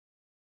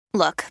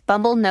Look,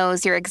 Bumble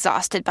knows you're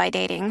exhausted by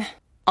dating.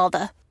 All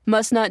the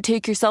must not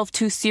take yourself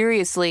too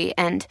seriously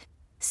and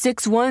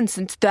 6'1"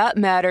 since that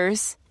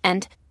matters.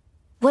 And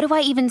what do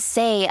I even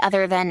say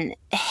other than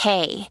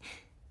hey?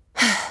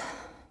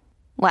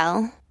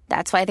 Well,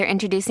 that's why they're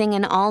introducing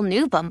an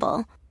all-new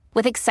Bumble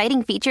with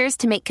exciting features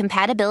to make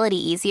compatibility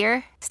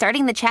easier,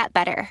 starting the chat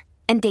better,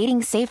 and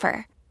dating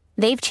safer.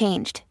 They've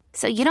changed,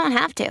 so you don't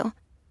have to.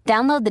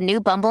 Download the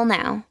new Bumble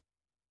now.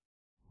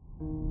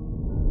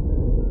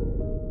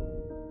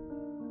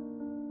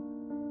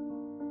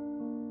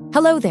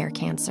 Hello there,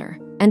 Cancer,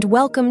 and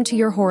welcome to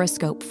your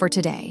horoscope for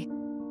today,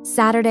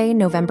 Saturday,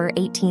 November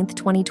 18th,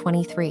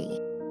 2023.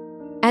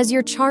 As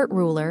your chart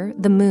ruler,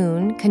 the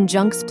moon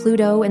conjuncts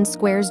Pluto and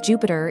squares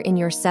Jupiter in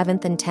your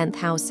 7th and 10th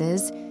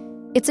houses,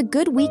 it's a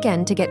good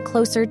weekend to get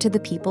closer to the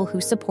people who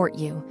support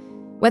you.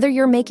 Whether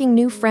you're making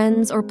new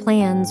friends or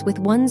plans with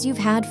ones you've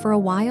had for a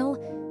while,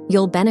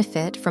 you'll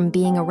benefit from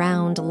being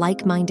around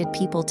like-minded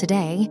people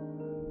today.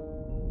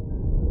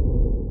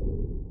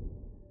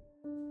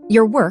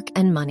 Your work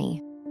and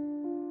money.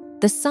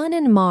 The Sun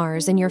and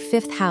Mars in your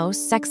 5th house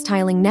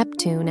sextiling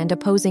Neptune and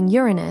opposing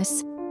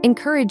Uranus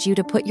encourage you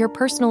to put your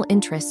personal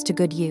interests to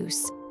good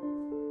use.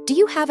 Do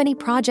you have any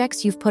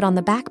projects you've put on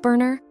the back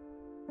burner?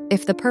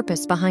 If the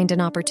purpose behind an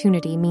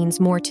opportunity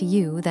means more to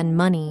you than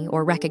money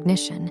or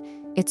recognition,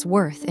 it's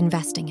worth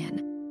investing in.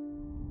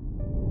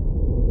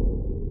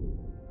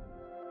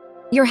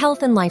 Your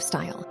health and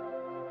lifestyle.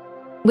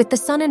 With the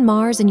Sun and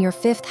Mars in your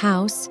 5th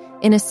house,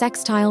 in a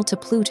sextile to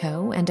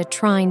Pluto and a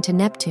trine to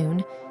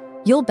Neptune,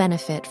 you'll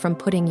benefit from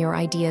putting your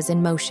ideas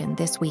in motion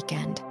this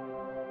weekend.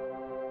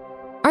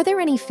 Are there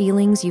any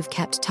feelings you've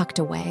kept tucked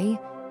away?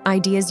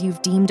 Ideas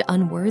you've deemed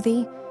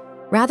unworthy?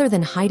 Rather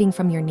than hiding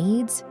from your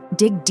needs,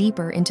 dig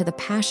deeper into the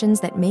passions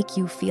that make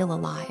you feel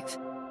alive.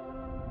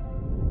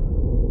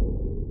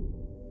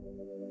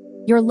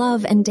 Your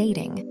love and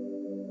dating.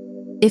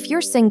 If you're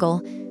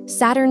single,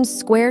 Saturn's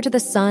square to the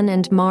Sun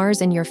and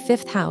Mars in your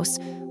 5th house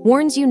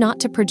warns you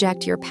not to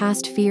project your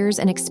past fears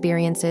and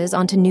experiences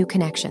onto new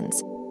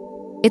connections.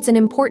 It's an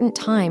important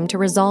time to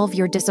resolve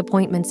your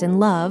disappointments in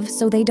love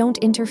so they don't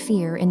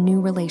interfere in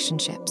new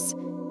relationships.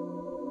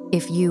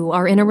 If you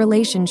are in a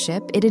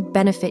relationship, it'd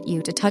benefit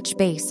you to touch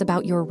base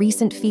about your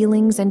recent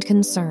feelings and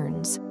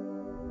concerns.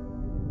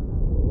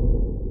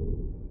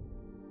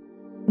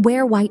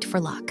 Wear white for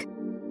luck.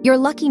 Your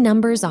lucky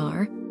numbers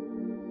are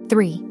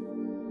 3,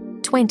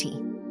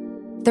 20,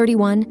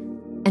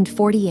 31, and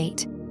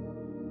 48.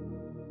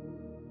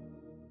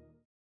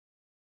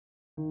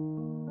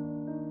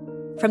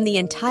 From the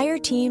entire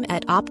team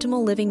at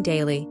Optimal Living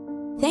Daily,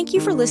 thank you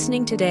for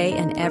listening today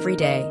and every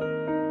day.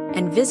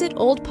 And visit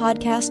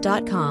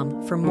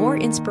oldpodcast.com for more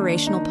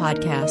inspirational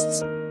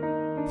podcasts.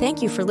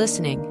 Thank you for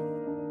listening.